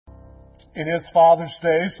It is Father's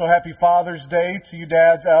Day, so happy Father's Day to you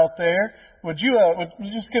dads out there. Would you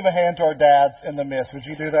just give a hand to our dads in the midst? Would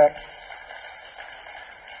you do that?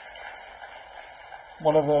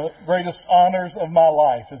 One of the greatest honors of my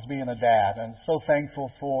life is being a dad, and so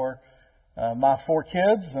thankful for my 4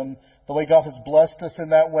 kids and the way God has blessed us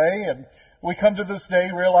in that way. And we come to this day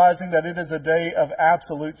realizing that it is a day of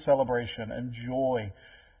absolute celebration and joy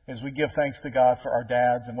as we give thanks to God for our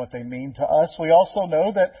dads and what they mean to us. We also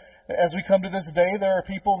know that as we come to this day, there are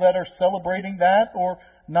people that are celebrating that or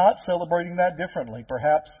not celebrating that differently.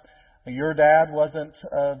 Perhaps your dad wasn't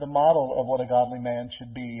the model of what a godly man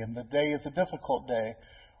should be, and the day is a difficult day.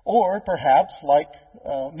 Or perhaps, like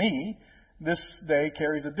me, this day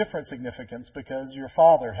carries a different significance because your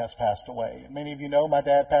father has passed away. Many of you know my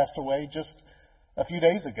dad passed away just a few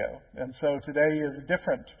days ago, and so today is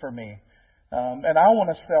different for me. And I want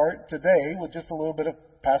to start today with just a little bit of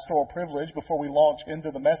pastoral privilege before we launch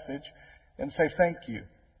into the message and say thank you.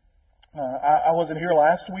 I wasn't here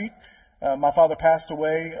last week. My father passed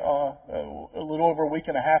away a little over a week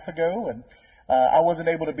and a half ago, and I wasn't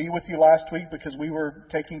able to be with you last week because we were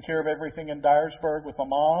taking care of everything in Dyersburg with my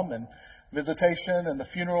mom and visitation and the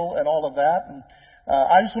funeral and all of that. And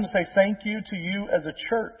I just want to say thank you to you as a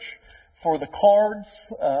church for the cards.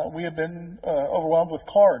 We have been overwhelmed with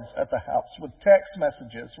cards at the house, with text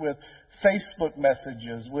messages, with Facebook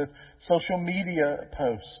messages, with social media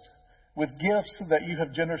posts, with gifts that you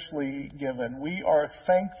have generously given. We are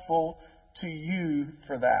thankful to you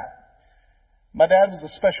for that. My dad was a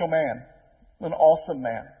special man, an awesome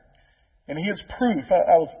man, and he is proof.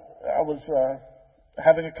 I was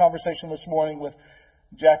having a conversation this morning with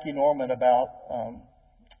Jackie Norman about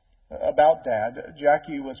Dad.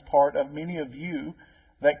 Jackie was part of many of you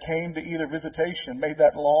that came to either visitation, made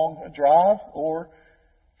that long drive, or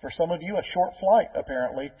for some of you, a short flight,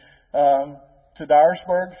 apparently, to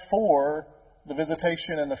Dyersburg for the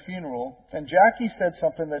visitation and the funeral. And Jackie said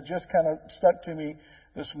something that just kind of stuck to me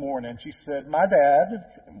this morning. She said, my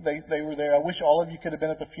dad, they were there. I wish all of you could have been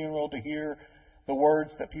at the funeral to hear the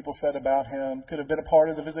words that people said about him, could have been a part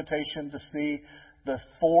of the visitation to see the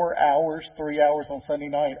 4 hours, 3 hours on Sunday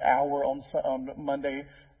night, hour on Monday,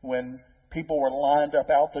 when people were lined up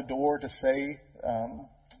out the door to say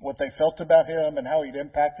what they felt about him and how he'd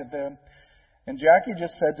impacted them. And Jackie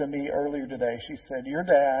just said to me earlier today, she said, your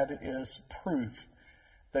dad is proof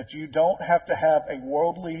that you don't have to have a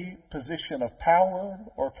worldly position of power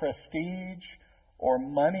or prestige or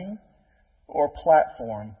money or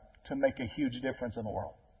platform to make a huge difference in the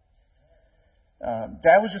world.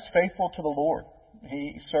 Dad was just faithful to the Lord.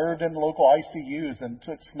 He served in local ICUs and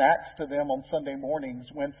took snacks to them on Sunday mornings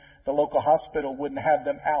when the local hospital wouldn't have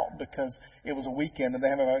them out because it was a weekend and they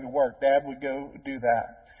haven't had to work. Dad would go do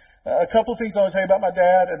that. A couple of things I want to tell you about my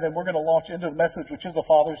dad, and then we're going to launch into the message, which is a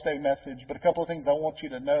Father's Day message. But a couple of things I want you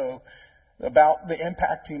to know about the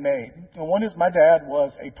impact he made. And one is my dad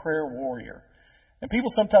was a prayer warrior. And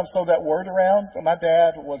people sometimes throw that word around, but my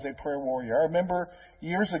dad was a prayer warrior. I remember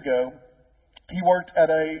years ago, he worked at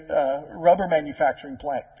a rubber manufacturing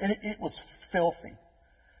plant. It was filthy.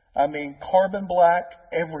 I mean, carbon black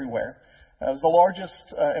everywhere. It was the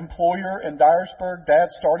largest employer in Dyersburg. Dad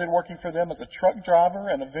started working for them as a truck driver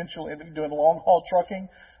and eventually doing long-haul trucking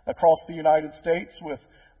across the United States with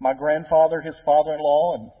my grandfather, his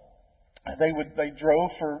father-in-law. And they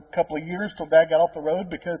drove for a couple of years till Dad got off the road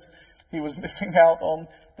because he was missing out on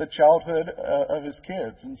the childhood of his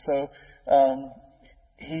kids. And so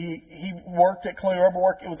he worked at Colonial Rubber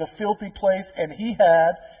Works. It was a filthy place, and he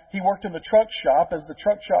worked in the truck shop as the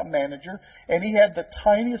truck shop manager, and he had the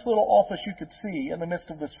tiniest little office you could see in the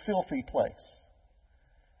midst of this filthy place.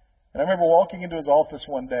 And I remember walking into his office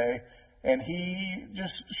one day, and he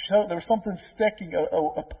just showed there was something sticking,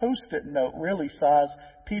 a Post-it note, really size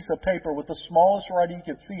piece of paper with the smallest writing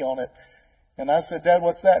you could see on it. And I said, Dad,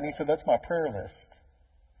 what's that? And he said, that's my prayer list.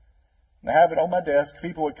 And I have it on my desk.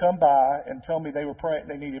 People would come by and tell me they were praying,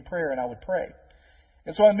 they needed prayer, and I would pray.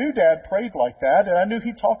 And so I knew Dad prayed like that, and I knew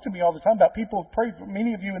he talked to me all the time about people who prayed for.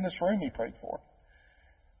 Many of you in this room he prayed for.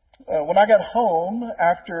 When I got home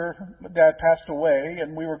after Dad passed away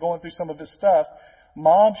and we were going through some of his stuff,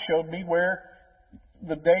 Mom showed me where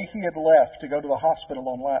the day he had left to go to the hospital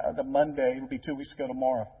on the Monday, it'll be 2 weeks ago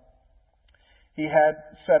tomorrow, he had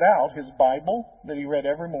set out his Bible that he read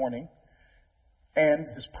every morning and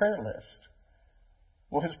his prayer list.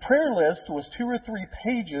 Well, his prayer list was 2 or 3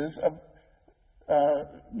 pages of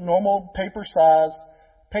normal paper size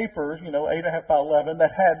paper, 8.5 by 11,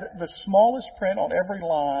 that had the smallest print on every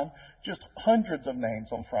line, just hundreds of names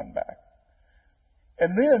on front and back.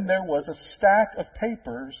 And then there was a stack of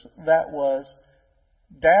papers that was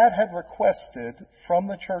Dad had requested from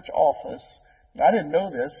the church office, I didn't know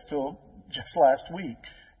this till just last week,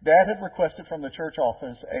 Dad had requested from the church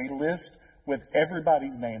office a list with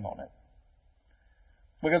everybody's name on it.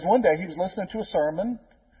 Because one day he was listening to a sermon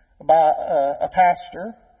by a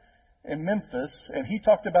pastor in Memphis, and he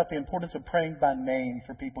talked about the importance of praying by name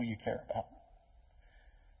for people you care about.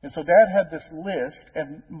 And so Dad had this list,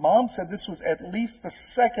 and Mom said this was at least the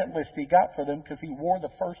second list he got for them because he wore the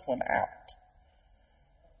first one out.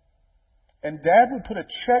 And Dad would put a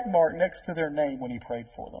check mark next to their name when he prayed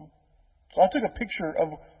for them. So I took a picture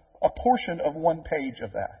of a portion of one page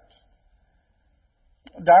of that.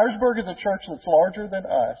 Dyersburg is a church that's larger than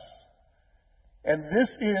us, and this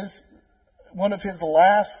is one of his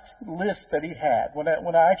last lists that he had. When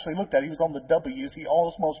I actually looked at it, he was on the W's. He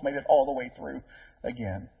almost made it all the way through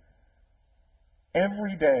again.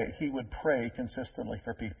 Every day he would pray consistently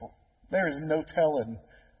for people. There is no telling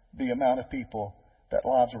the amount of people that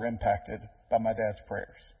lives are impacted by my dad's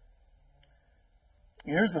prayers.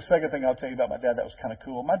 Here's the second thing I'll tell you about my dad that was kind of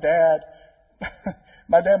cool. My dad,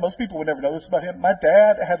 most people would never know this about him. My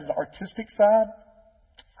dad had an artistic side.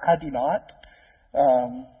 I do not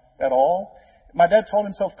at all. My dad taught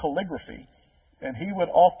himself calligraphy, and he would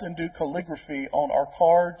often do calligraphy on our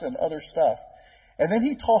cards and other stuff. And then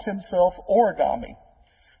he taught himself origami,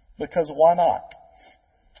 because why not,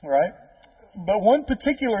 right? But one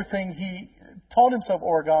particular thing he taught himself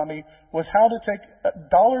origami was how to take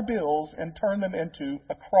dollar bills and turn them into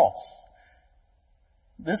a cross.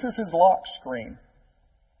 This is his lock screen.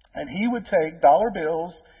 And he would take dollar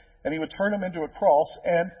bills and he would turn them into a cross,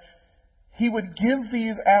 and he would give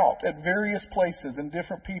these out at various places and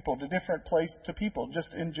different people, to people,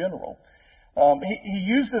 just in general. He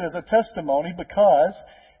used it as a testimony because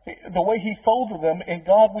the way he folded them, "In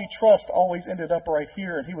God we trust," always ended up right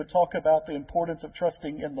here. And he would talk about the importance of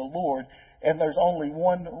trusting in the Lord, and there's only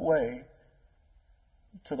one way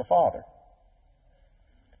to the Father.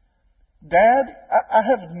 Dad, I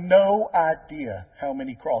have no idea how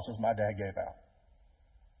many crosses my dad gave out.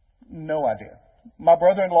 No idea. My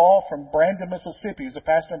brother-in-law from Brandon, Mississippi, who's a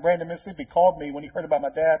pastor in Brandon, Mississippi, called me when he heard about my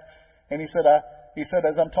dad, and he said,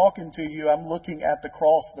 "As I'm talking to you, I'm looking at the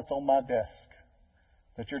cross that's on my desk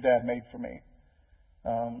that your dad made for me."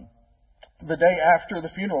 The day after the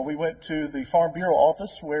funeral, we went to the Farm Bureau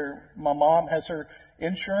office where my mom has her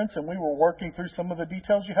insurance, and we were working through some of the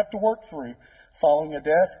details you have to work through following a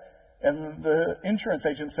death. And the insurance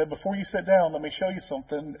agent said, "Before you sit down, let me show you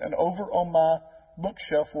something." And over on my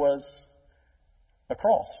bookshelf was a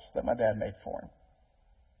cross that my dad made for him.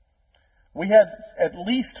 We had at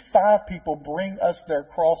least 5 people bring us their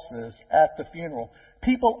crosses at the funeral.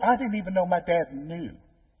 People I didn't even know my dad knew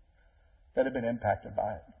that had been impacted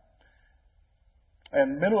by it.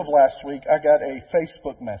 And middle of last week, I got a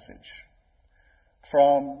Facebook message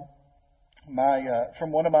from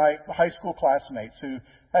one of my high school classmates who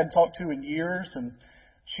I hadn't talked to in years, and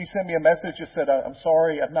she sent me a message that said, "I'm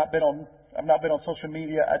sorry, I've not been on social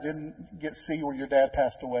media. I didn't get to see where your dad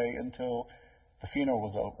passed away until the funeral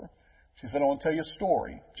was over." She said, "I want to tell you a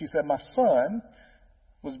story." She said, "My son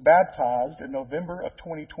was baptized in November of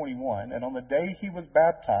 2021, and on the day he was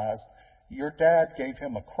baptized, your dad gave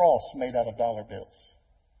him a cross made out of dollar bills.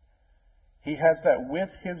 He has that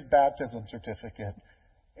with his baptism certificate,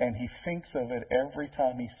 and he thinks of it every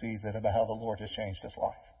time he sees it about how the Lord has changed his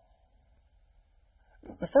life."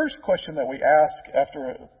 The first question that we ask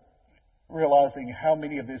after realizing how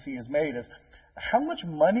many of this he has made is, how much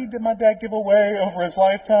money did my dad give away over his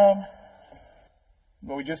lifetime?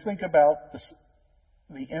 But we just think about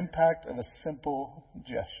the impact of a simple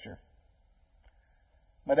gesture.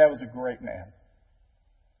 My dad was a great man.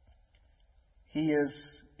 He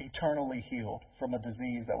is eternally healed from a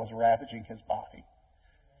disease that was ravaging his body.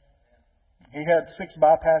 He had 6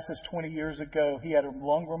 bypasses 20 years ago. He had a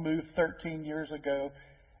lung removed 13 years ago.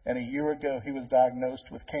 And a year ago, he was diagnosed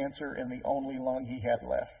with cancer in the only lung he had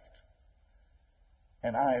left.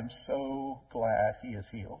 And I am so glad he is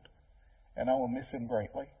healed. And I will miss him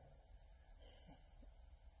greatly.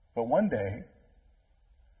 But one day,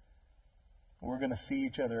 we're going to see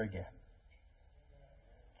each other again.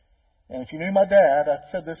 And if you knew my dad, I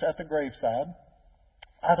said this at the graveside.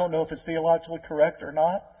 I don't know if it's theologically correct or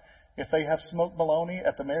not, if they have smoked bologna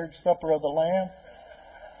at the marriage supper of the Lamb.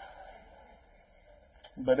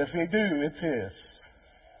 But if they do, it's his.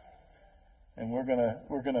 And we're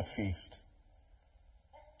gonna feast.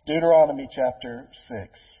 Deuteronomy chapter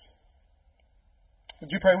 6.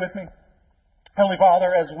 Would you pray with me? Heavenly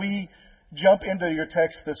Father, as we jump into your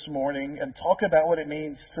text this morning and talk about what it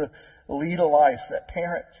means to lead a life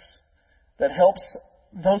that helps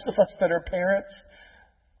those of us that are parents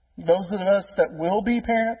Those of us that will be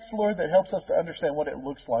parents, Lord, that helps us to understand what it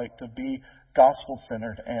looks like to be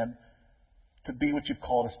gospel-centered and to be what you've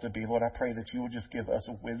called us to be. Lord, I pray that you will just give us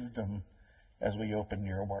wisdom as we open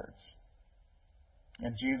your words.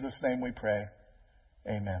 In Jesus' name we pray.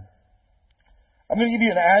 Amen. I'm going to give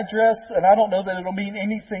you an address, and I don't know that it'll mean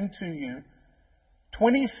anything to you.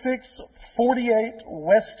 2648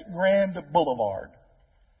 West Grand Boulevard.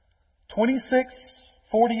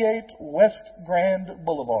 2648 West Grand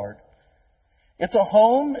Boulevard. It's a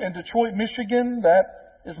home in Detroit, Michigan that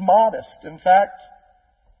is modest. In fact,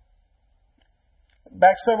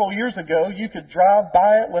 back several years ago, you could drive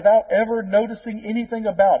by it without ever noticing anything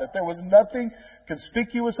about it. There was nothing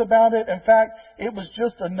conspicuous about it. In fact, it was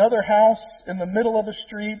just another house in the middle of the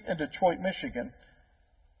street in Detroit, Michigan.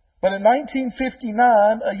 But in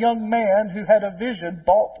 1959, a young man who had a vision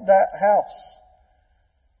bought that house.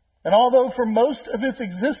 And although for most of its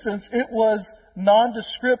existence it was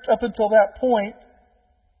nondescript up until that point,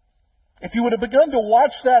 if you would have begun to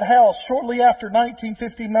watch that house shortly after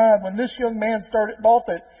 1959, when this young man bought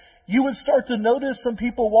it, you would start to notice some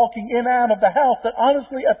people walking in and out of the house that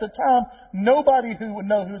honestly at the time nobody who would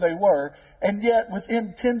know who they were, and yet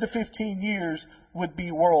within 10 to 15 years would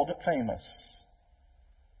be world famous.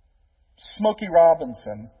 Smokey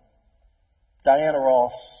Robinson, Diana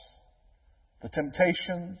Ross, the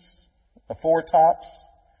Temptations, the Four Tops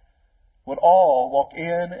would all walk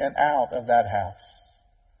in and out of that house.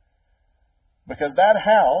 Because that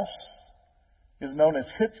house is known as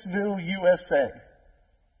Hitsville, USA.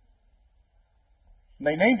 And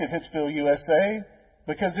they named it Hitsville, USA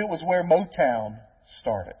because it was where Motown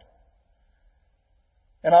started.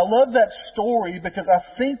 And I love that story because I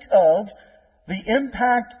think of the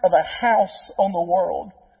impact of a house on the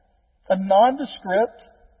world. A nondescript,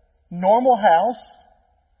 normal house.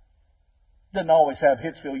 Didn't always have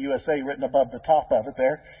Hitsville, USA written above the top of it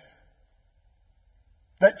there.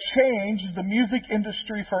 That changed the music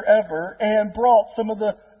industry forever and brought some of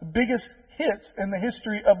the biggest hits in the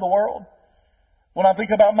history of the world. When I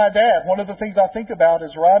think about my dad, one of the things I think about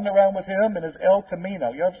is riding around with him in his El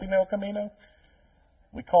Camino. You ever seen El Camino?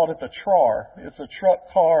 We called it the TRAR. It's a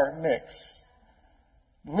truck car mix.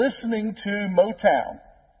 Listening to Motown,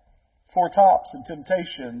 Four Tops and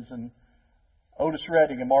Temptations and Otis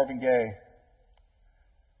Redding and Marvin Gaye.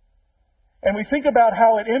 And we think about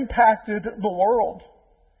how it impacted the world.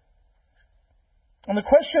 And the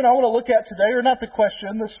question I want to look at today, or not the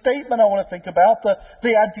question, the statement I want to think about,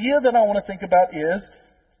 the idea that I want to think about is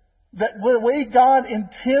that the way God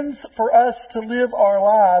intends for us to live our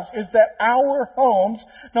lives is that our homes,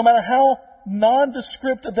 no matter how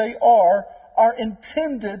nondescript they are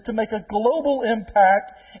intended to make a global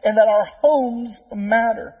impact, and that our homes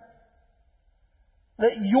matter.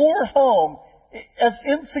 That your home, as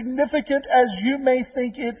insignificant as you may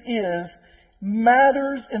think it is,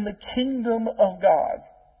 matters in the kingdom of God.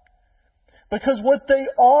 Because what they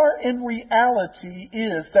are in reality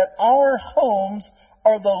is that our homes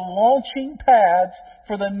are the launching pads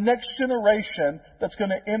for the next generation that's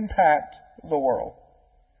going to impact the world.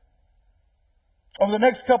 Over the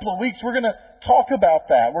next couple of weeks, we're going to talk about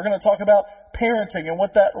that. We're going to talk about parenting and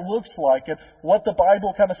what that looks like and what the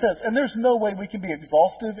Bible kind of says. And there's no way we can be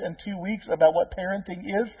exhaustive in 2 weeks about what parenting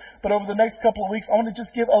is. But over the next couple of weeks, I want to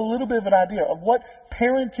just give a little bit of an idea of what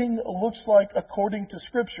parenting looks like according to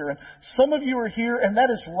Scripture. And some of you are here, and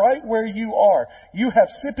that is right where you are. You have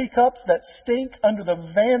sippy cups that stink under the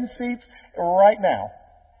van seats right now.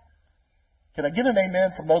 Can I get an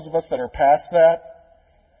amen from those of us that are past that?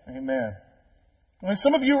 Amen. And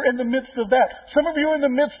some of you are in the midst of that. Some of you are in the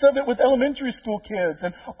midst of it with elementary school kids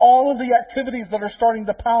and all of the activities that are starting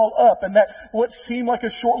to pile up, and that what seemed like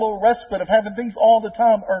a short little respite of having things all the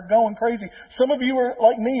time are going crazy. Some of you are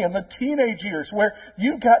like me in the teenage years where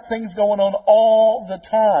you've got things going on all the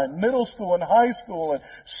time. Middle school and high school and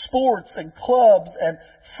sports and clubs and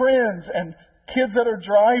friends and kids that are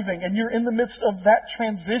driving, and you're in the midst of that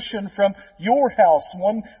transition from your house.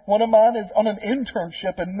 One of mine is on an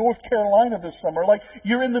internship in North Carolina this summer. Like,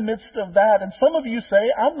 you're in the midst of that. And some of you say,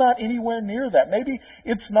 I'm not anywhere near that. Maybe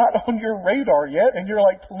it's not on your radar yet, and you're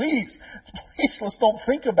like, please, let's don't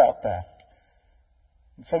think about that.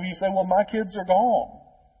 And some of you say, well, my kids are gone.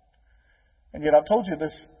 And yet I've told you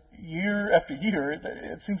this year after year.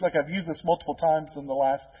 It seems like I've used this multiple times in the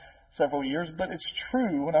last several years, but it's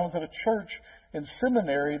true. When I was at a church in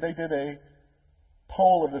seminary, they did a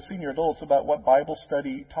poll of the senior adults about what Bible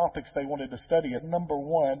study topics they wanted to study, and number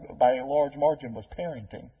one, by a large margin, was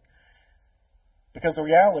parenting. Because the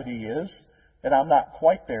reality is, and I'm not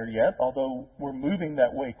quite there yet, although we're moving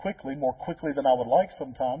that way quickly, more quickly than I would like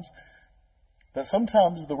sometimes, that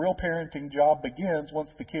sometimes the real parenting job begins once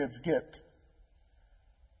the kids get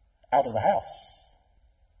out of the house.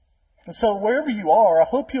 And so wherever you are, I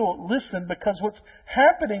hope you'll listen, because what's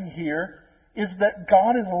happening here is that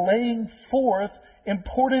God is laying forth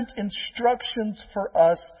important instructions for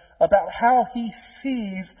us about how He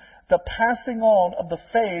sees the passing on of the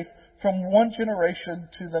faith from one generation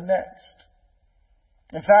to the next.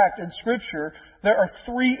 In fact, in Scripture, there are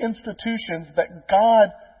 3 institutions that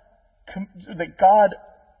God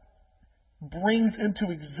brings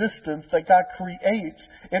into existence, that God creates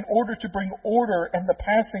in order to bring order and the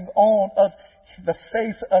passing on of the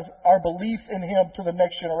faith of our belief in Him to the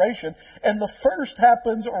next generation. And the first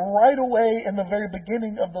happens right away in the very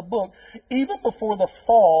beginning of the book. Even before the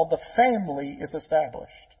fall, the family is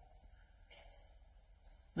established.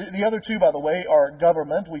 The other 2, by the way, are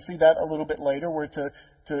government. We see that a little bit later. We're to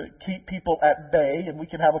keep people at bay, and we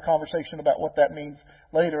can have a conversation about what that means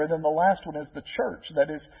later. And then the last one is the church. That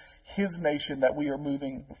is His nation that we are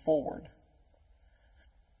moving forward.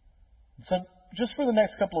 So just for the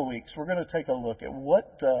next couple of weeks, we're going to take a look at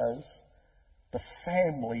what does the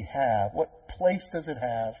family have? What place does it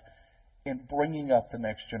have in bringing up the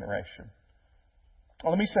next generation?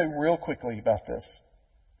 Well, let me say real quickly about this.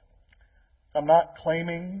 I'm not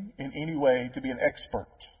claiming in any way to be an expert.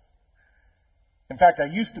 In fact,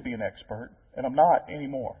 I used to be an expert, and I'm not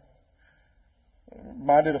anymore.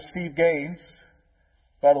 Reminded of Steve Gaines,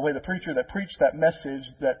 by the way, the preacher that preached that message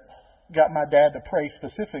that got my dad to pray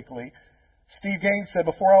specifically. Steve Gaines said,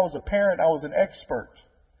 before I was a parent, I was an expert.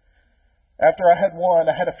 After I had 1,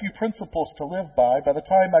 I had a few principles to live by. By the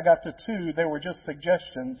time I got to 2, they were just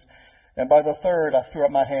suggestions. And by the 3rd, I threw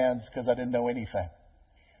up my hands because I didn't know anything.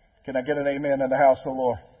 Can I get an amen in the house of the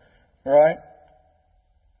Lord? All right?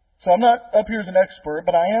 So I'm not up here as an expert,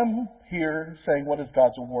 but I am here saying, what does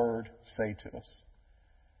God's Word say to us?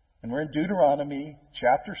 And we're in Deuteronomy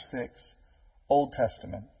chapter 6, Old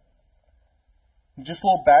Testament. And just a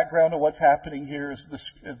little background of what's happening here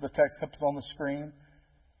as the text comes on the screen.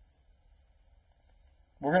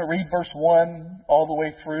 We're going to read verse 1 all the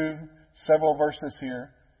way through, several verses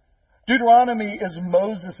here. Deuteronomy is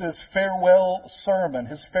Moses' farewell sermon,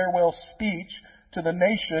 his farewell speech to the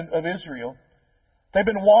nation of Israel. They've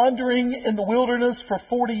been wandering in the wilderness for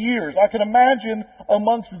 40 years. I can imagine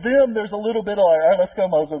amongst them there's a little bit of, all right, let's go,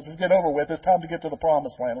 Moses. Let's get over with. It's time to get to the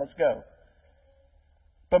promised land. Let's go.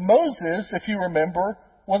 But Moses, if you remember,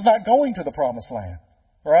 was not going to the promised land.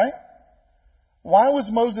 Right? Why was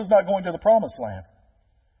Moses not going to the promised land?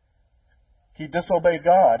 He disobeyed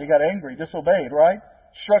God. He got angry, disobeyed, right?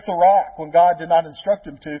 Struck the rock when God did not instruct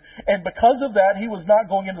him to. And because of that, he was not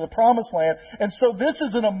going into the promised land. And so this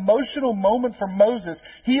is an emotional moment for Moses.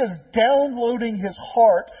 He is downloading his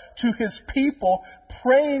heart to his people,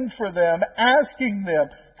 praying for them, asking them,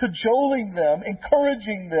 cajoling them,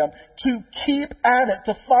 encouraging them to keep at it,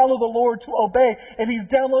 to follow the Lord, to obey. And he's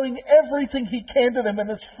downloading everything he can to them in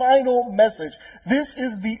this final message. This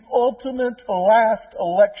is the ultimate last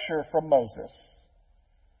lecture from Moses.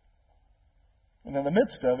 And in the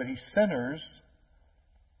midst of it, he centers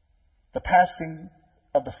the passing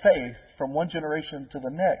of the faith from one generation to the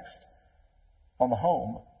next on the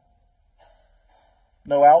home.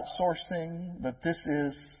 No outsourcing, but this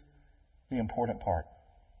is the important part.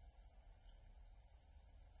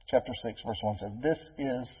 Chapter 6, verse 1 says, "This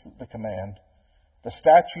is the command, the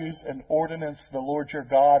statutes and ordinance the Lord your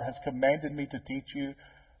God has commanded me to teach you,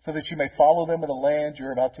 so that you may follow them in the land you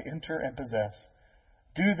are about to enter and possess.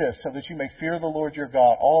 Do this so that you may fear the Lord your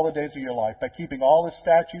God all the days of your life, by keeping all His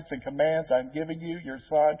statutes and commands I am giving you, your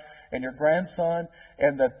son and your grandson,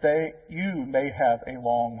 and that you may have a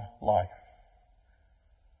long life.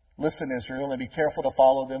 Listen, Israel, and be careful to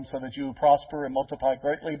follow them, so that you will prosper and multiply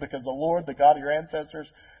greatly, because the Lord, the God of your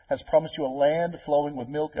ancestors, has promised you a land flowing with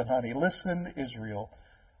milk and honey. Listen, Israel,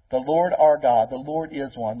 the Lord our God, the Lord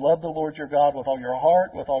is one. Love the Lord your God with all your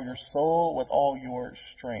heart, with all your soul, with all your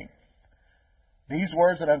strength. These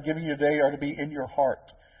words that I've given you today are to be in your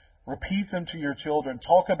heart. Repeat them to your children.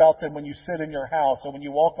 Talk about them when you sit in your house, and when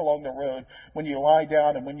you walk along the road, when you lie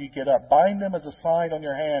down and when you get up. Bind them as a sign on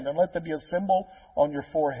your hand, and let them be a symbol on your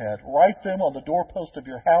forehead. Write them on the doorpost of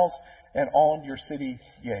your house and on your city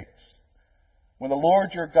gates. When the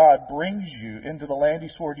Lord your God brings you into the land He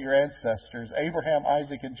swore to your ancestors, Abraham,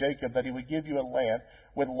 Isaac, and Jacob, that He would give you a land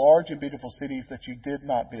with large and beautiful cities that you did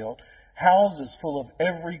not build, houses full of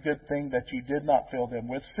every good thing that you did not fill them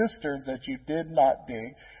with, cisterns that you did not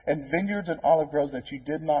dig, and vineyards and olive groves that you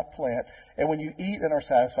did not plant. And when you eat and are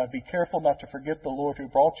satisfied, be careful not to forget the Lord who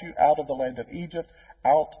brought you out of the land of Egypt,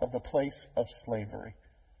 out of the place of slavery.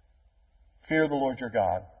 Fear the Lord your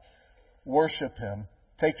God. Worship Him.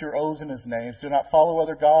 Take your oaths in His names. Do not follow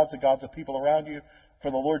other gods, the gods of people around you,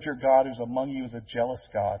 for the Lord your God who's among you is a jealous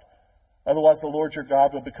God. Otherwise the Lord your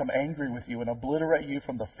God will become angry with you and obliterate you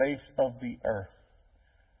from the face of the earth.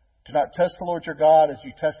 Do not test the Lord your God as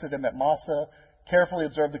you tested Him at Massah. Carefully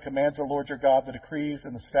observe the commands of the Lord your God, the decrees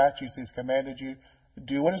and the statutes He has commanded you.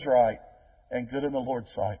 Do what is right and good in the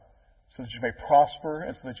Lord's sight, so that you may prosper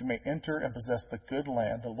and so that you may enter and possess the good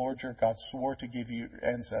land the Lord your God swore to give you your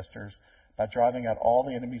ancestors by driving out all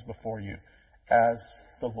the enemies before you, as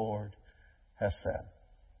the Lord has said.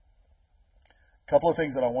 A couple of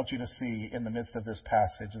things that I want you to see in the midst of this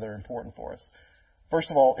passage that are important for us. First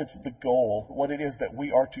of all, it's the goal, what it is that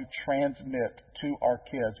we are to transmit to our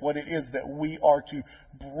kids, what it is that we are to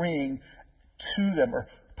bring to them or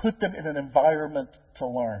put them in an environment to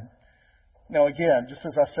learn. Now again, just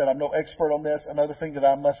as I said, I'm no expert on this. Another thing that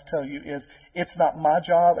I must tell you is it's not my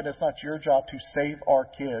job and it's not your job to save our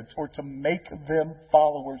kids or to make them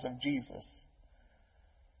followers of Jesus.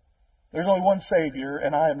 There's only one Savior,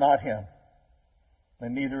 and I am not Him.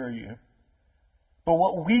 And neither are you. But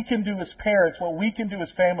what we can do as parents, what we can do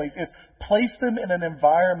as families is place them in an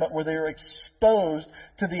environment where they are exposed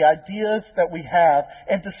to the ideas that we have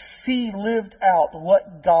and to see lived out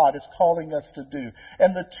what God is calling us to do.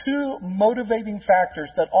 And the two motivating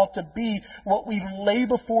factors that ought to be what we lay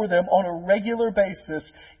before them on a regular basis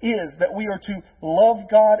is that we are to love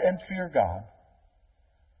God and fear God.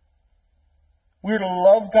 We are to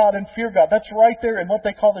love God and fear God. That's right there in what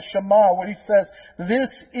they call the Shema, where He says, this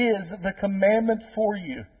is the commandment for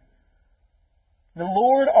you. The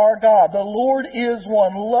Lord our God, the Lord is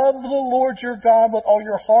one. Love the Lord your God with all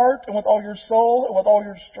your heart and with all your soul and with all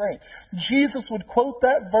your strength. Jesus would quote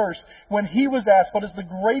that verse when He was asked, what is the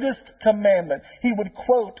greatest commandment? He would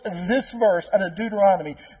quote this verse out of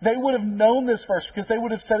Deuteronomy. They would have known this verse because they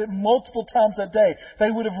would have said it multiple times a day.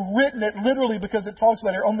 They would have written it literally because it talks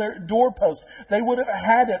about it on their doorpost. They would have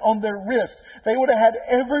had it on their wrist. They would have had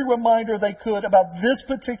every reminder they could about this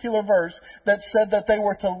particular verse that said that they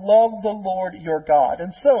were to love the Lord your God.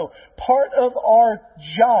 And so, part of our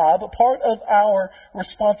job, part of our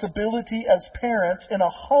responsibility as parents in a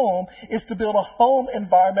home is to build a home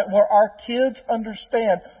environment where our kids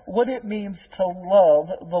understand what it means to love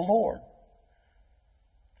the Lord.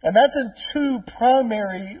 And that's in two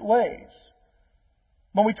primary ways.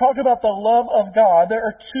 When we talk about the love of God, there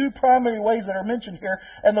are two primary ways that are mentioned here.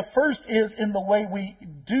 And the first is in the way we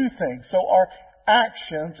do things. So our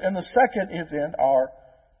actions. And the second is in our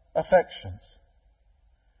affections.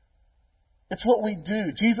 It's what we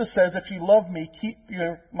do. Jesus says, if you love me, keep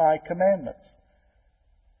my commandments.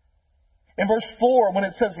 In verse 4, when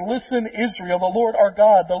it says, listen, Israel, the Lord our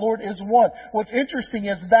God, the Lord is one. What's interesting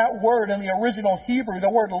is that word in the original Hebrew, the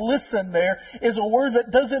word listen there, is a word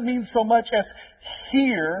that doesn't mean so much as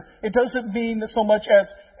hear. It doesn't mean so much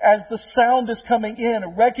as the sound is coming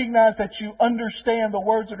in, recognize that you understand the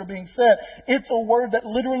words that are being said. It's a word that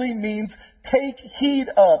literally means take heed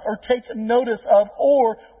of or take notice of,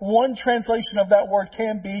 or one translation of that word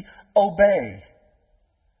can be obey.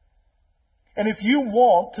 And if you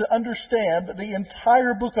want to understand the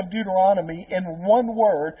entire book of Deuteronomy in one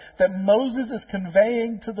word that Moses is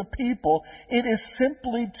conveying to the people, it is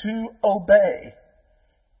simply to obey.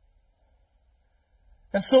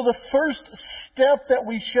 And so the first step that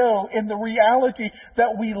we show in the reality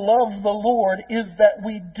that we love the Lord is that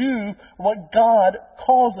we do what God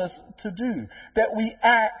calls us to do. That we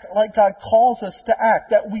act like God calls us to act.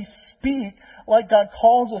 That we speak like God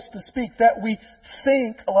calls us to speak. That we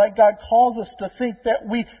think like God calls us to think. That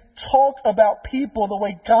we talk about people the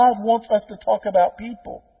way God wants us to talk about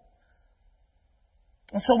people.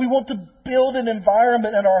 And so we want to build an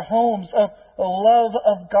environment in our homes of love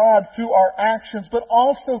of God through our actions, but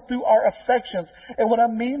also through our affections. And what I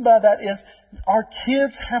mean by that is our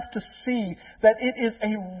kids have to see that it is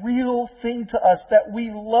a real thing to us, that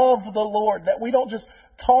we love the Lord, that we don't just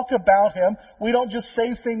talk about Him, we don't just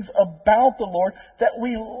say things about the Lord, that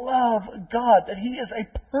we love God, that He is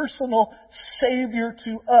a personal Savior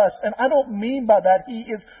to us. And I don't mean by that He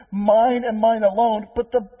is mine and mine alone,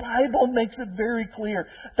 but the Bible makes it very clear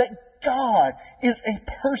that God is a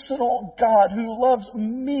personal God who loves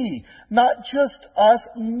me, not just us,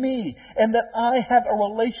 me, and that I have a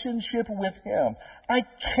relationship with Him. I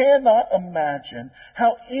cannot imagine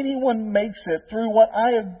how anyone makes it through what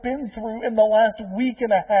I have been through in the last week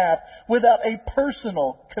and a half without a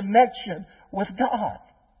personal connection with God.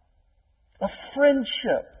 A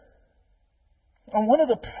friendship. And one of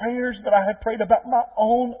the prayers that I have prayed about my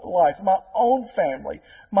own life, my own family,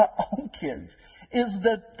 my own kids, is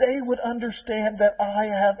that they would understand that I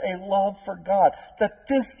have a love for God. That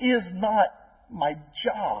this is not my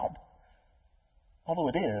job. although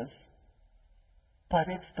it is, but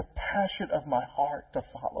it's the passion of my heart to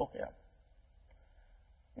follow Him.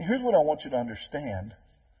 And here's what I want you to understand.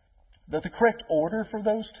 That the correct order for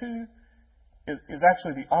those two is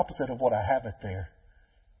actually the opposite of what I have it there.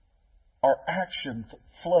 Our actions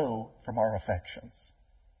flow from our affections.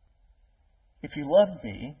 If you love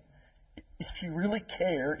me, if you really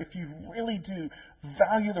care, if you really do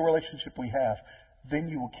value the relationship we have, then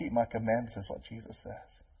you will keep my commandments, is what Jesus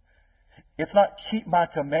says. It's not keep my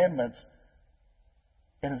commandments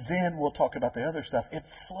and then we'll talk about the other stuff. It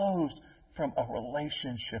flows from a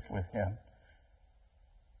relationship with Him.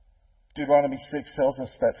 Deuteronomy 6 tells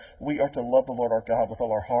us that we are to love the Lord our God with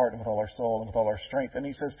all our heart and with all our soul and with all our strength. And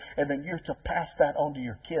He says, and then you're to pass that on to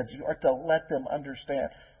your kids. You are to let them understand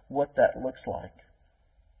what that looks like.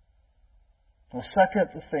 The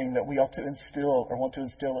second thing that we ought to instill or want to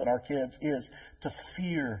instill in our kids is to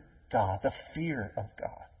fear God, the fear of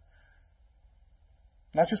God.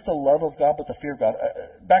 Not just the love of God, but the fear of God.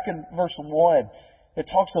 Back in verse 1, it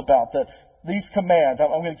talks about that these commands, I'm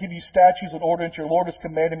going to give you statutes and ordinances your Lord has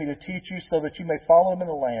commanded me to teach you so that you may follow them in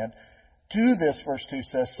the land. Do this, verse 2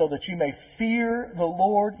 says, so that you may fear the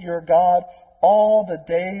Lord your God all the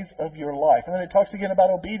days of your life. And then it talks again about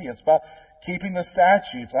obedience, about keeping the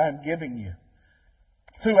statutes I am giving you.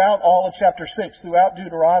 Throughout all of chapter 6, throughout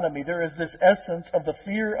Deuteronomy, there is this essence of the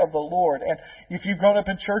fear of the Lord. And if you've grown up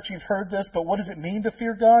in church, you've heard this, but what does it mean to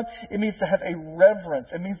fear God? It means to have a reverence.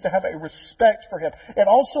 It means to have a respect for Him. It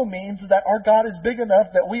also means that our God is big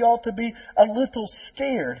enough that we ought to be a little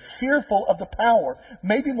scared, fearful of the power.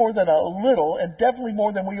 Maybe more than a little, and definitely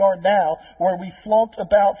more than we are now, where we flaunt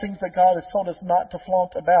about things that God has told us not to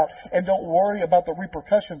flaunt about and don't worry about the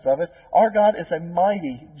repercussions of it. Our God is a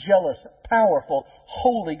mighty, jealous, powerful,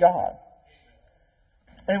 holy God.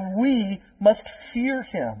 And we must fear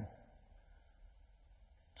Him.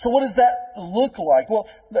 So what does that look like? Well,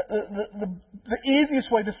 the easiest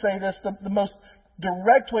way to say this, the most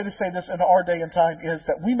direct way to say this in our day and time is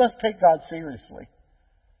that we must take God seriously.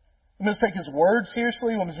 We must take His word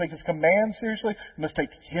seriously. We must take His commands seriously. We must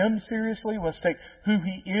take Him seriously. We must take who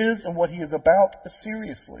He is and what He is about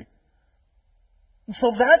seriously.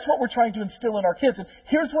 So that's what we're trying to instill in our kids. And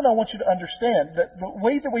here's what I want you to understand. That the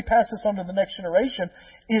way that we pass this on to the next generation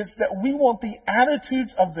is that we want the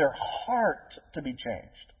attitudes of their heart to be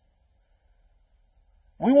changed.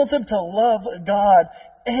 We want them to love God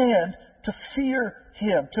and to fear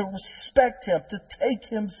Him, to respect Him, to take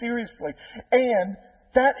Him seriously. And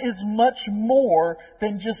that is much more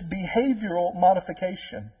than just behavioral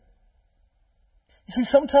modification. You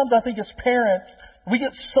see, sometimes I think as parents, we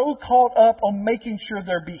get so caught up on making sure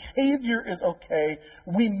their behavior is okay,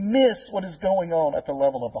 we miss what is going on at the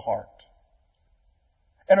level of the heart.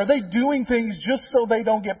 And are they doing things just so they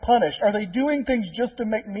don't get punished? Are they doing things just to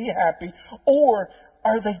make me happy? Or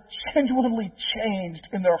are they genuinely changed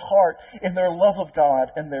in their heart, in their love of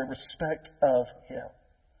God, and their respect of Him?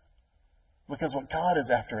 Because what God is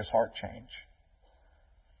after is heart change.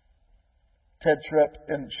 Ted Tripp,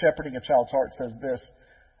 in Shepherding a Child's Heart, says this: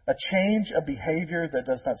 a change of behavior that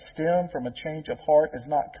does not stem from a change of heart is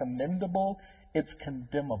not commendable, it's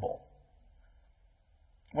condemnable.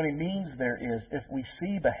 What he means there is, if we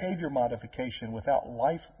see behavior modification without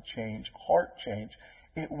life change, heart change,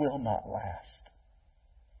 it will not last.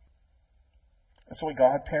 That's the way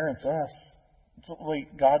God parents us. That's the way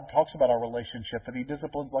God talks about our relationship, that He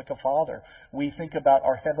disciplines like a father. We think about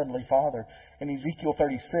our Heavenly Father. In Ezekiel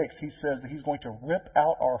 36, He says that He's going to rip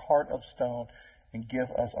out our heart of stone and give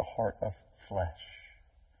us a heart of flesh.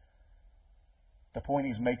 The point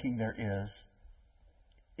He's making there is,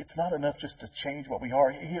 it's not enough just to change what we are.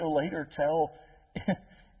 He'll later tell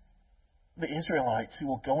the Israelites who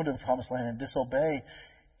will go into the promised land and disobey,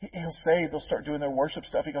 He'll say they'll start doing their worship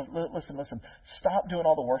stuff. He goes, listen, stop doing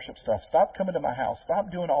all the worship stuff. Stop coming to my house. Stop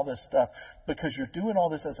doing all this stuff, because you're doing all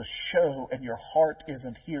this as a show and your heart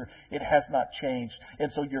isn't here. It has not changed.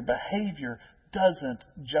 And so your behavior doesn't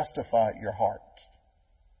justify your heart.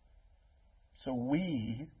 So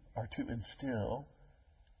we are to instill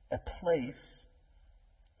a place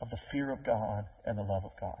of the fear of God and the love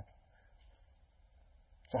of God.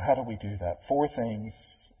 So how do we do that? 4 things,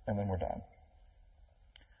 and then we're done.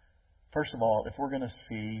 First of all, if we're going to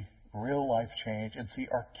see real life change and see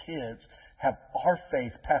our kids have our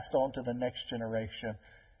faith passed on to the next generation,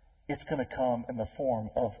 it's going to come in the form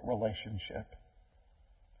of relationship.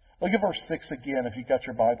 Look at verse 6 again, if you've got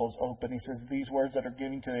your Bibles open. He says, these words that are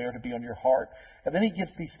given today are to be on your heart. And then he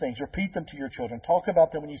gives these things. Repeat them to your children. Talk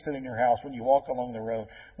about them when you sit in your house, when you walk along the road,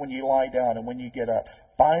 when you lie down, and when you get up.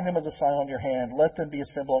 Bind them as a sign on your hand. Let them be a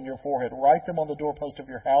symbol on your forehead. Write them on the doorpost of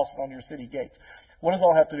your house and on your city gates. What does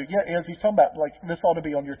all have to do? Yeah, he's talking about, like, this ought to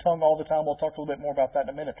be on your tongue all the time. We'll talk a little bit more about that in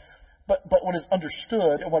a minute. But what is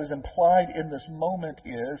understood and what is implied in this moment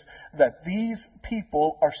is that these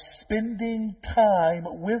people are spending time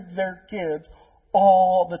with their kids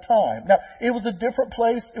all the time. Now, it was a different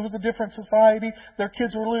place. It was a different society. Their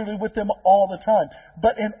kids were literally with them all the time.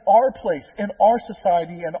 But in our place, in our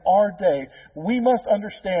society, in our day, we must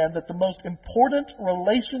understand that the most important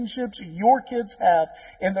relationships your kids have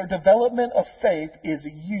in their development of faith is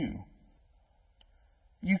you.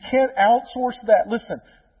 You can't outsource that. Listen,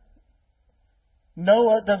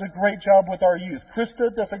 Noah does a great job with our youth.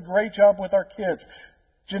 Krista does a great job with our kids.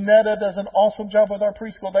 Janetta does an awesome job with our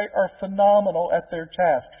preschool. They are phenomenal at their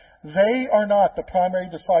task. They are not the primary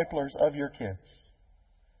disciplers of your kids.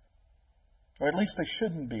 Or at least they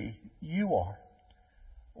shouldn't be. You are.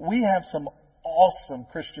 We have some awesome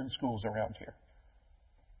Christian schools around here.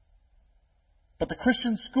 But the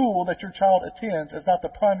Christian school that your child attends is not the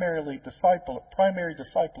primary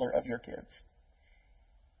discipler of your kids.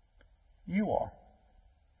 You are.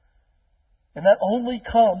 And that only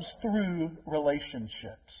comes through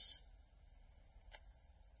relationships.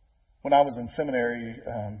 When I was in seminary,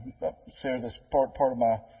 Sarah, this part of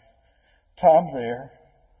my time there,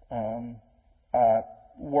 I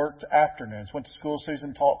worked afternoons. Went to school,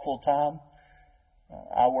 Susan taught full time.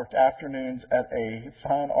 I worked afternoons at a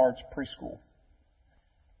fine arts preschool.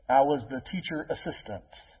 I was the teacher assistant.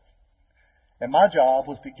 And my job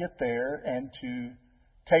was to get there and to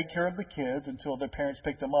take care of the kids until their parents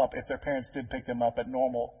picked them up, if their parents did pick them up at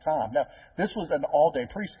normal time. Now, this was an all-day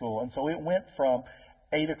preschool, and so it went from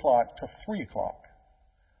 8 o'clock to 3 o'clock.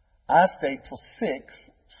 I stayed till 6,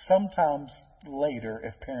 sometimes later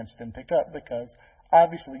if parents didn't pick up, because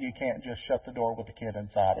obviously you can't just shut the door with the kid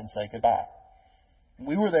inside and say goodbye.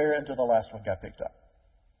 We were there until the last one got picked up.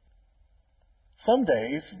 Some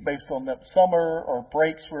days, based on the summer or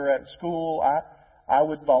breaks we were at school, I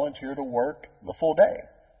would volunteer to work the full day.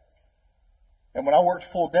 And when I worked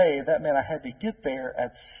full day, that meant I had to get there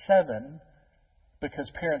at 7 because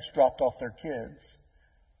parents dropped off their kids.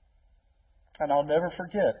 And I'll never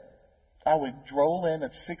forget, I would roll in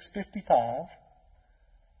at 6:55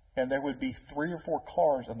 and there would be 3 or 4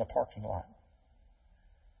 cars in the parking lot.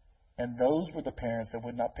 And those were the parents that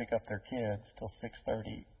would not pick up their kids till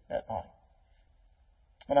 6:30 at night.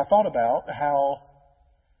 And I thought about how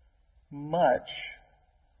much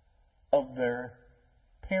of their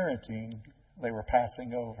parenting they were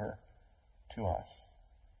passing over to us.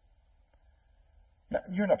 Now,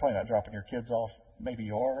 you're probably not dropping your kids off. Maybe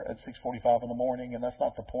you are at 6:45 in the morning, and that's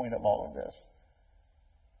not the point of all of this.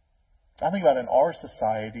 I think about in our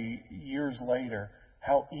society, years later,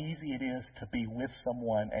 how easy it is to be with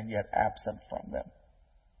someone and yet absent from them.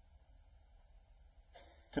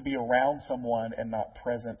 To be around someone and not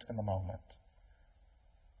present in the moment.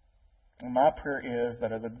 And my prayer is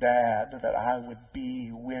that as a dad, that I would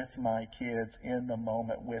be with my kids in the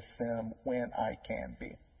moment with them when I can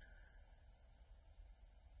be.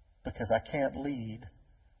 Because I can't lead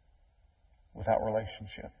without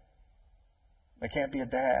relationship. I can't be a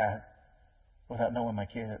dad without knowing my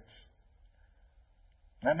kids.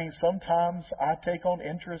 That means sometimes I take on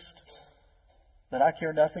interests that I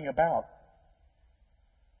care nothing about.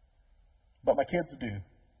 But my kids do.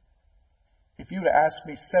 If you would have asked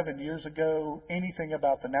me 7 years ago anything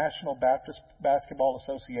about the National Baptist Basketball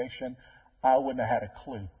Association, I wouldn't have had a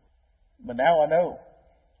clue. But now I know.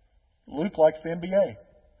 Luke likes the NBA.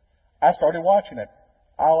 I started watching it.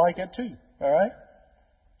 I like it too. All right?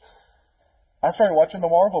 I started watching the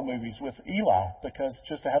Marvel movies with Eli because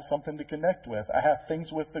just to have something to connect with. I have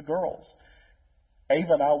things with the girls.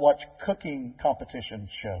 Ava and I watch cooking competition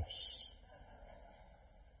shows.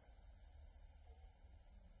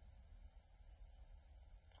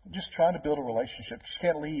 Just trying to build a relationship. You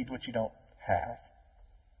can't lead what you don't have.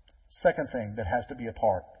 Second thing that has to be a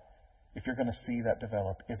part, if you're going to see that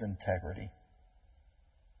develop, is integrity.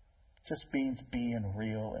 Just means being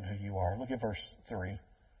real in who you are. Look at verse 3.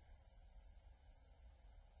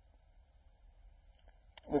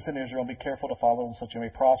 Listen, Israel, be careful to follow them so that you may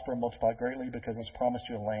prosper and multiply greatly, because it's promised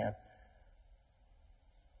you a land.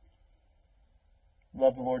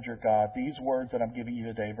 Love the Lord your God. These words that I'm giving you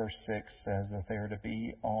today, verse 6, says that they are to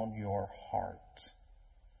be on your heart.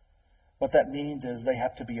 What that means is they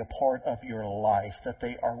have to be a part of your life, that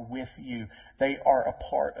they are with you. They are a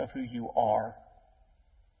part of who you are.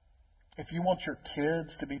 If you want your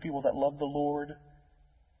kids to be people that love the Lord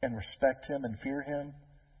and respect Him and fear Him,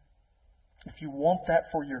 if you want that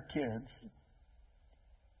for your kids,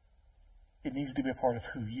 it needs to be a part of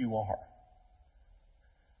who you are.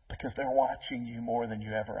 because they're watching you more than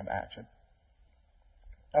you ever imagined.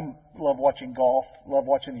 I love watching golf, love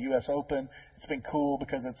watching the U.S. Open. It's been cool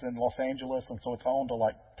because it's in Los Angeles, and so it's on to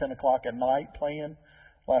like 10 o'clock at night playing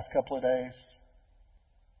last couple of days.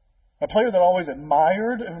 A player that I always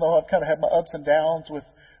admired, even though I've kind of had my ups and downs with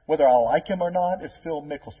whether I like him or not, is Phil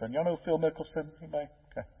Mickelson. Y'all know Phil Mickelson? Anybody?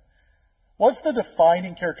 Okay. What's the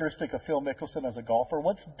defining characteristic of Phil Mickelson as a golfer?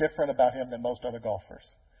 What's different about him than most other golfers?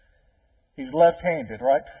 He's left-handed,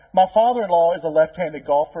 right? My father-in-law is a left-handed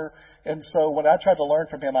golfer, and so when I try to learn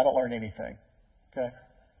from him, I don't learn anything. Okay?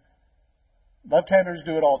 Left-handers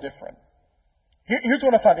do it all different. Here's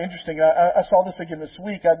what I find interesting. I saw this again this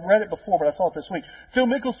week. I'd read it before, but I saw it this week. Phil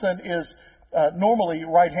Mickelson is normally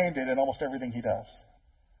right-handed in almost everything he does.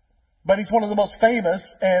 But he's one of the most famous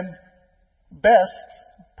and best,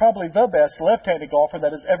 probably the best left-handed golfer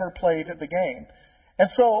that has ever played the game. And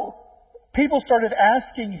so people started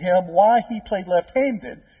asking him why he played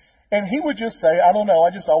left-handed. And he would just say, I don't know, I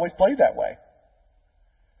just always played that way.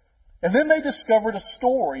 And then they discovered a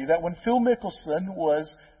story that when Phil Mickelson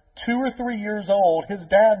was 2 or 3 years old, his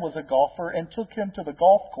dad was a golfer and took him to the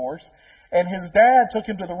golf course. And his dad took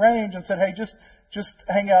him to the range and said, hey, just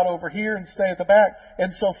hang out over here and stay at the back.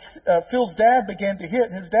 And so Phil's dad began to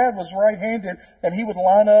hit. His dad was right-handed, and he would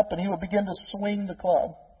line up and he would begin to swing the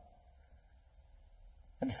club.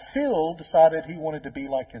 And Phil decided he wanted to be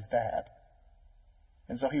like his dad.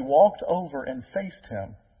 And so he walked over and faced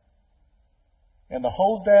him. And the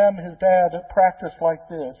whole time his dad practiced like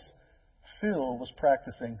this, Phil was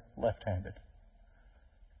practicing left-handed,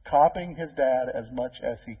 copying his dad as much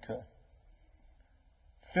as he could.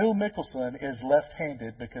 Phil Mickelson is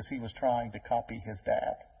left-handed because he was trying to copy his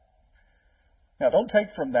dad. Now, don't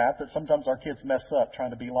take from that sometimes our kids mess up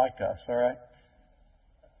trying to be like us, all right?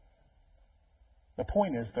 The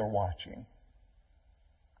point is they're watching.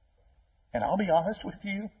 And I'll be honest with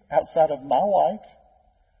you, outside of my wife,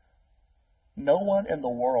 no one in the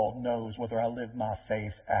world knows whether I live my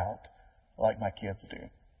faith out like my kids do.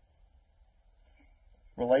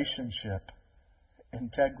 Relationship,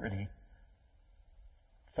 integrity.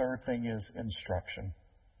 Third thing is instruction.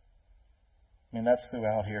 I mean, that's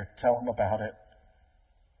throughout here. Tell them about it.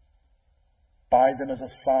 Buy them as a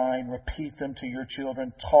sign. Repeat them to your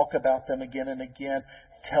children. Talk about them again and again.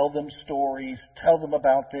 Tell them stories. Tell them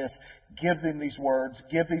about this. Give them these words.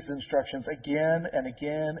 Give these instructions again and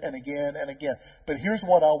again and again and again. But here's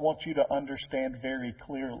what I want you to understand very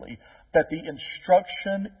clearly. That the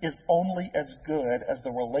instruction is only as good as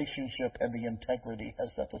the relationship and the integrity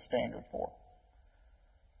has set the standard for.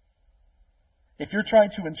 If you're trying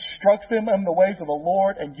to instruct them in the ways of the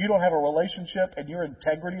Lord and you don't have a relationship and your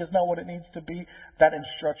integrity is not what it needs to be, that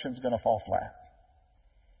instruction is going to fall flat.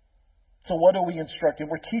 So what are we instructing?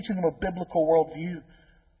 We're teaching them a biblical worldview.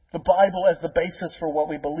 The Bible as the basis for what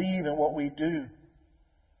we believe and what we do.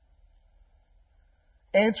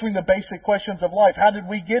 Answering the basic questions of life. How did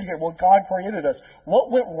we get here? Well, God created us.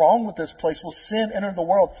 What went wrong with this place? Well, sin entered the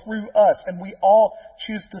world through us, and we all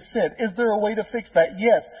choose to sin. Is there a way to fix that?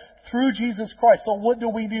 Yes, through Jesus Christ. So what do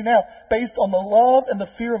we do now? Based on the love and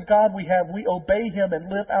the fear of God we have, we obey Him and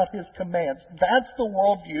live out His commands. That's the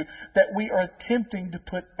worldview that we are attempting to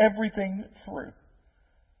put everything through.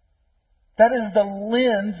 That is the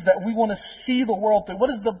lens that we want to see the world through. What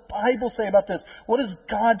does the Bible say about this? What does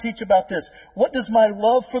God teach about this? What does my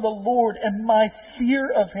love for the Lord and my fear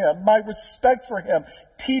of Him, my respect for Him,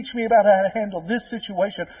 teach me about how to handle this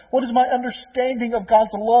situation? What does my understanding of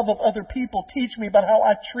God's love of other people teach me about how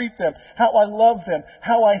I treat them, how I love them,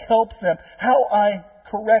 how I help them, how I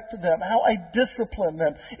correct them, how I discipline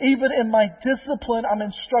them? Even in my discipline, I'm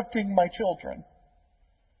instructing my children.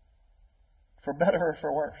 For better or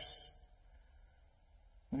for worse.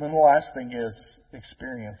 And then the last thing is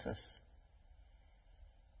experiences.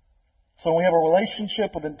 So we have a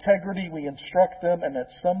relationship with integrity, we instruct them, and at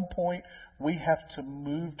some point we have to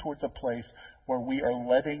move towards a place where we are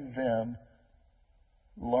letting them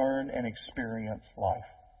learn and experience life.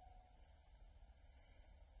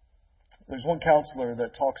 There's one counselor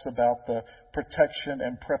that talks about the protection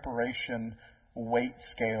and preparation weight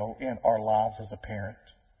scale in our lives as a parent.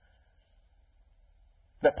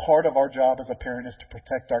 That part of our job as a parent is to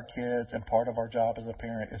protect our kids, and part of our job as a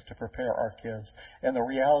parent is to prepare our kids. And the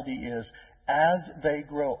reality is, as they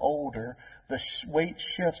grow older, the weight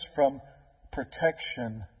shifts from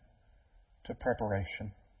protection to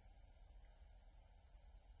preparation.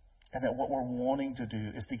 And that what we're wanting to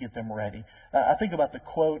do is to get them ready. I think about the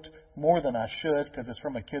quote more than I should, because it's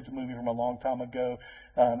from a kids movie from a long time ago.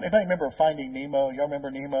 Anybody remember Finding Nemo? Y'all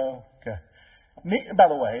remember Nemo? Okay. By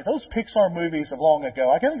the way, those Pixar movies of long ago,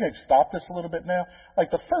 I think they've stopped this a little bit now. Like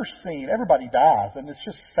the first scene, everybody dies, and it's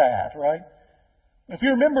just sad, right? If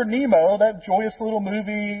you remember Nemo, that joyous little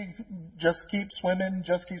movie, just keep swimming,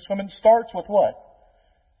 starts with what?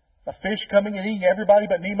 A fish coming and eating everybody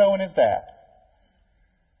but Nemo and his dad.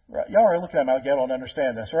 Right? Y'all are looking at me like y'all don't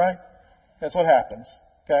understand this, right? That's what happens.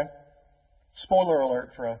 Okay? Spoiler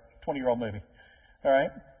alert for a 20-year-old movie. All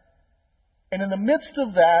right? And in the midst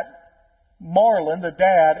of that, Marlin, the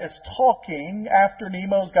dad, is talking, after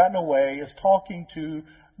Nemo's gotten away, is talking to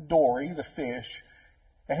Dory, the fish.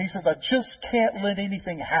 And he says, I just can't let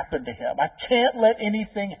anything happen to him. I can't let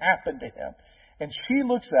anything happen to him. And she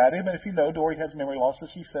looks at him, and if you know, Dory has memory loss, so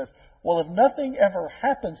she says, well, if nothing ever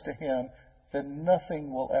happens to him, then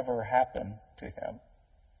nothing will ever happen to him.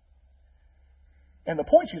 And the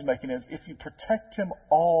point she's making is, if you protect him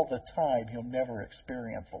all the time, he'll never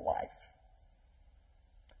experience life.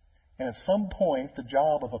 And at some point, the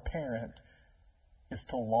job of a parent is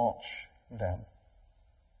to launch them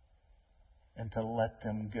and to let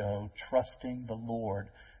them go, trusting the Lord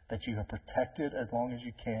that you have protected as long as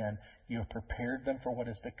you can. You have prepared them for what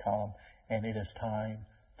is to come, and it is time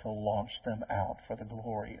to launch them out for the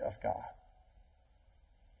glory of God.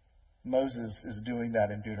 Moses is doing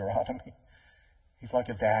that in Deuteronomy. He's like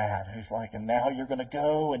a dad. He's like, and now you're going to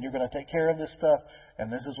go and you're going to take care of this stuff,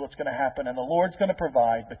 and this is what's going to happen, and the Lord's going to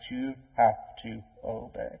provide, but you have to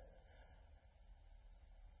obey.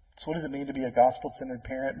 So what does it mean to be a gospel-centered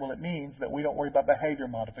parent? Well, it means that we don't worry about behavior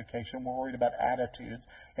modification. We're worried about attitudes.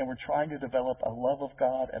 And we're trying to develop a love of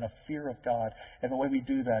God and a fear of God. And the way we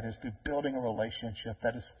do that is through building a relationship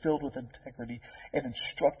that is filled with integrity and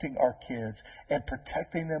instructing our kids and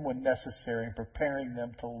protecting them when necessary and preparing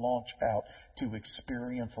them to launch out to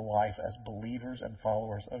experience life as believers and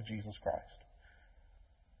followers of Jesus Christ.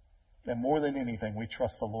 And more than anything, we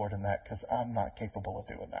trust the Lord in that because I'm not capable of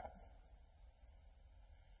doing that.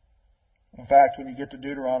 In fact, when you get to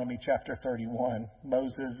Deuteronomy chapter 31,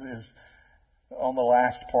 Moses is on the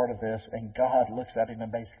last part of this, and God looks at him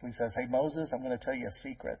and basically says, hey, Moses, I'm going to tell you a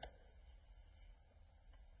secret.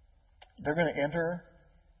 They're going to enter,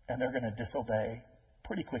 and they're going to disobey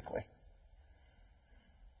pretty quickly.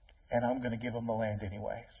 And I'm going to give them the land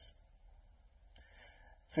anyways.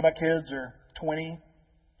 See, my kids are 20,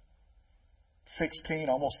 16,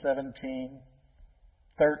 almost 17,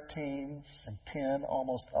 13, and 10,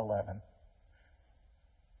 almost 11.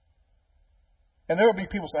 And there will be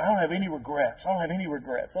people say, I don't have any regrets. I don't have any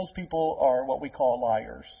regrets. Those people are what we call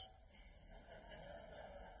liars.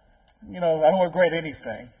 I don't regret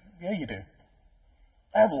anything. Yeah, you do.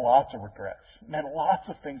 I have lots of regrets. Man, lots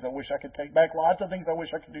of things I wish I could take back. Lots of things I wish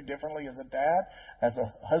I could do differently as a dad, as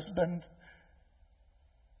a husband,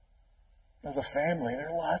 as a family. There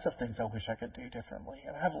are lots of things I wish I could do differently.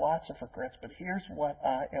 And I have lots of regrets. But here's what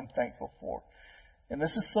I am thankful for. And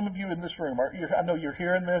this is some of you in this room. I know you're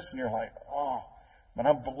hearing this and you're like, oh, man,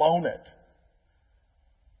 I've blown it.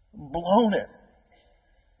 Blown it.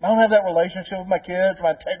 I don't have that relationship with my kids.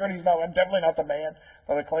 My integrity's not, I'm definitely not the man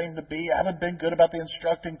that I claim to be. I haven't been good about the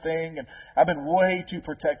instructing thing, and I've been way too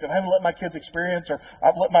protective. I haven't let my kids experience, or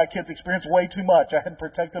I've let my kids experience way too much. I hadn't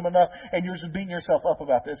protected them enough, and you're just beating yourself up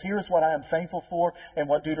about this. Here's what I am thankful for, and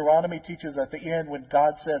what Deuteronomy teaches at the end when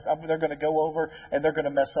God says they're going to go over, and they're going to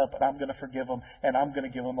mess up, and I'm going to forgive them, and I'm going to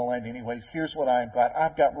give them the land anyways. Here's what I am glad.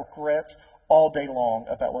 I've got regrets all day long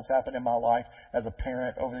about what's happened in my life as a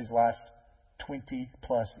parent over these last 20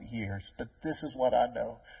 plus years. But this is what I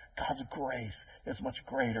know. God's grace is much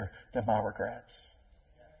greater than my regrets.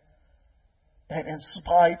 And in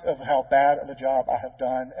spite of how bad of a job I have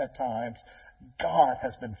done at times, God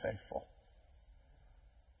has been faithful.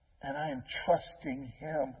 And I am trusting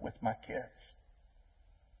Him with my kids.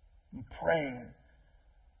 I'm praying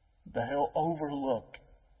that He'll overlook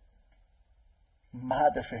my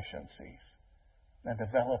deficiencies and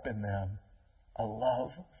develop in them a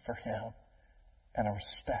love for Him and a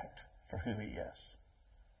respect for who He is.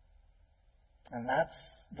 And that's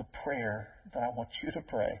the prayer that I want you to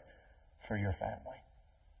pray for your family.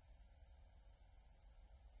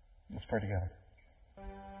 Let's pray together.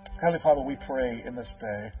 Heavenly Father, we pray in this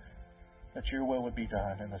day that your will would be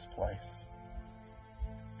done in this place.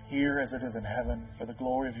 Here as it is in heaven, for the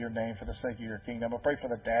glory of your name, for the sake of your kingdom. I pray for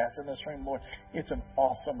the dads in this room, Lord. It's an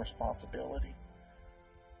awesome responsibility.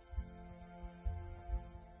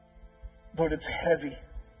 Lord, it's heavy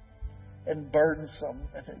and burdensome,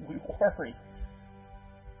 and we worry.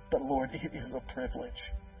 But Lord, it is a privilege.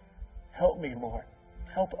 Help me, Lord.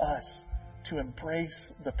 Help us to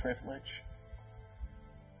embrace the privilege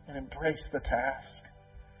and embrace the task.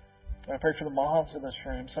 And I pray for the moms in this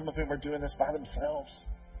room, some of whom are doing this by themselves.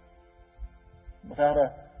 without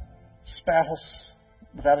a spouse,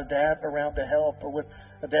 without a dad around to help, or with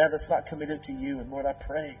a dad that's not committed to you. And Lord, I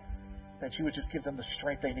pray that you would just give them the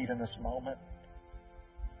strength they need in this moment,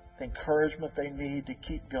 the encouragement they need to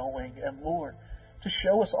keep going. And Lord, to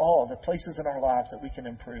show us all the places in our lives that we can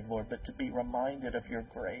improve, Lord, but to be reminded of your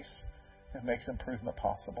grace that makes improvement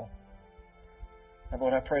possible. And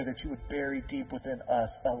Lord, I pray that you would bury deep within us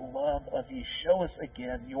a love of you. Show us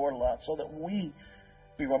again your love so that we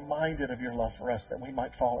be reminded of your love for us, that we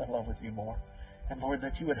might fall in love with you more. And Lord,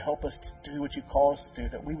 that you would help us to do what you call us to do,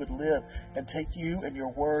 that we would live and take you and your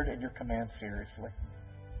word and your commands seriously.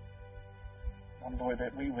 And Lord,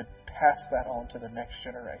 that we would pass that on to the next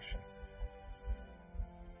generation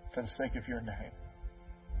for the sake of your name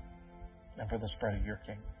and for the spread of your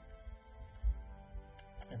kingdom.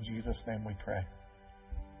 In Jesus' name we pray.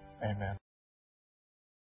 Amen.